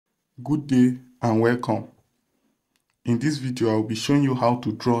Good day and welcome. In this video, I will be showing you how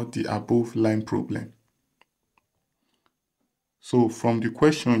to draw the above line problem. So from the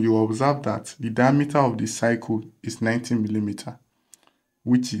question, you observe that the diameter of the cycle is 90 millimeter,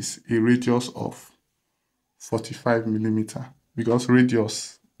 which is a radius of 45 millimeter, because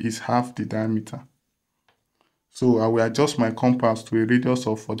radius is half the diameter. So I will adjust my compass to a radius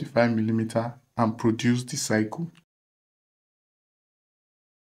of 45 millimeter and produce the cycle.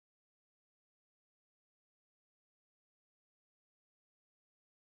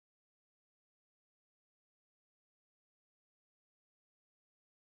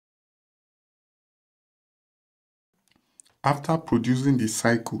 After producing the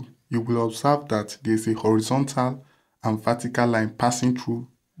cycle, you will observe that there is a horizontal and vertical line passing through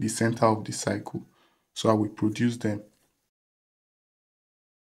the center of the cycle. So I will produce them.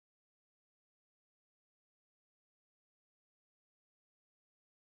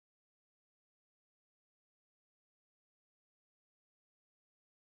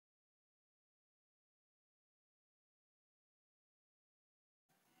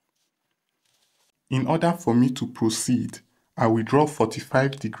 In order for me to proceed, I will draw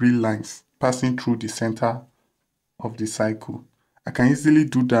 45-degree lines passing through the center of the cycle. I can easily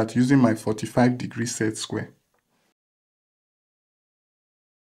do that using my 45-degree set square.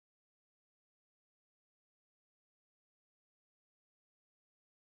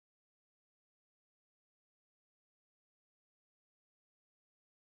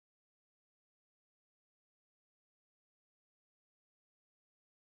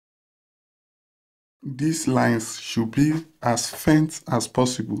 These lines should be as faint as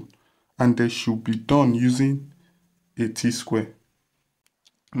possible, and they should be done using a T-square.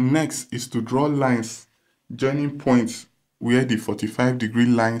 Next is to draw lines joining points where the 45-degree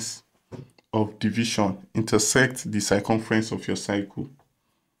lines of division intersect the circumference of your cycle.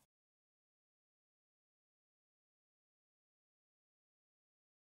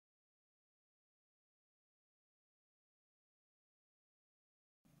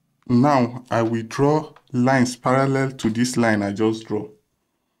 Now I will draw lines parallel to this line I just drew.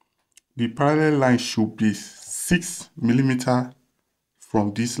 The parallel line should be 6 millimeter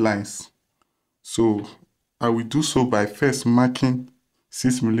from these lines. So I will do so by first marking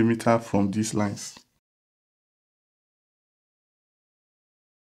 6 millimeter from these lines.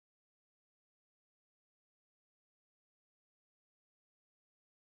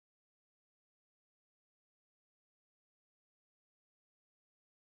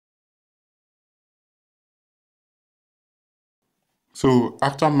 So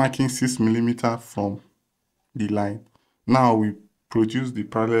after marking 6 millimeter from the line, now we produce the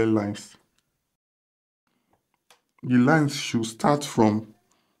parallel lines. The lines should start from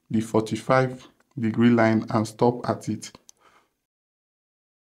the 45-degree line and stop at it.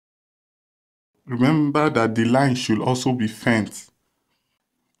 Remember that the line should also be faint.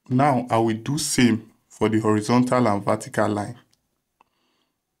 Now I will do same for the horizontal and vertical line.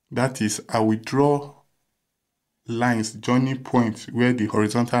 That is, I will draw lines joining points where the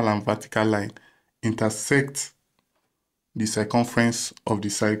horizontal and vertical line intersect the circumference of the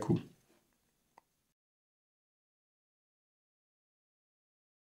cycle.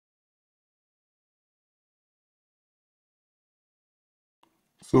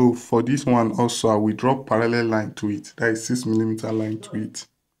 So for this one also, I will draw parallel line to it, that is 6 millimeter line to it.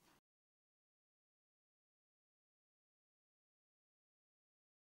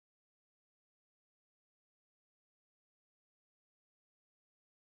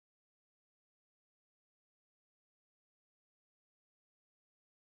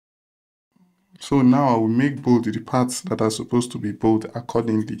 So now I will make bold the parts that are supposed to be bold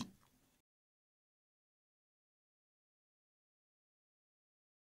accordingly.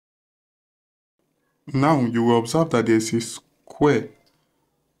 Now you will observe that there is a square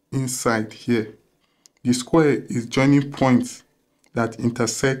inside here. The square is joining points that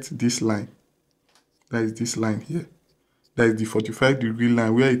intersect this line. That is this line here. That is the 45-degree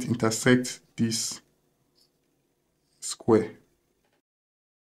line where it intersects this square.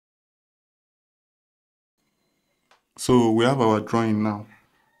 So we have our drawing now.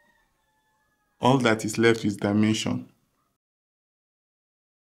 All that is left is dimension.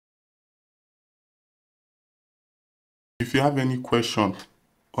 If you have any question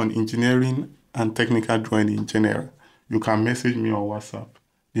on engineering and technical drawing in general, you can message me on WhatsApp.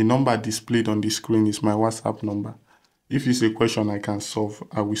 The number displayed on the screen is my WhatsApp number. If it's a question I can solve,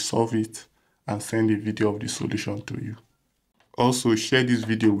 I will solve it and send a video of the solution to you. Also, share this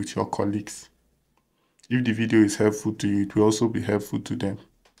video with your colleagues. If the video is helpful to you, it will also be helpful to them.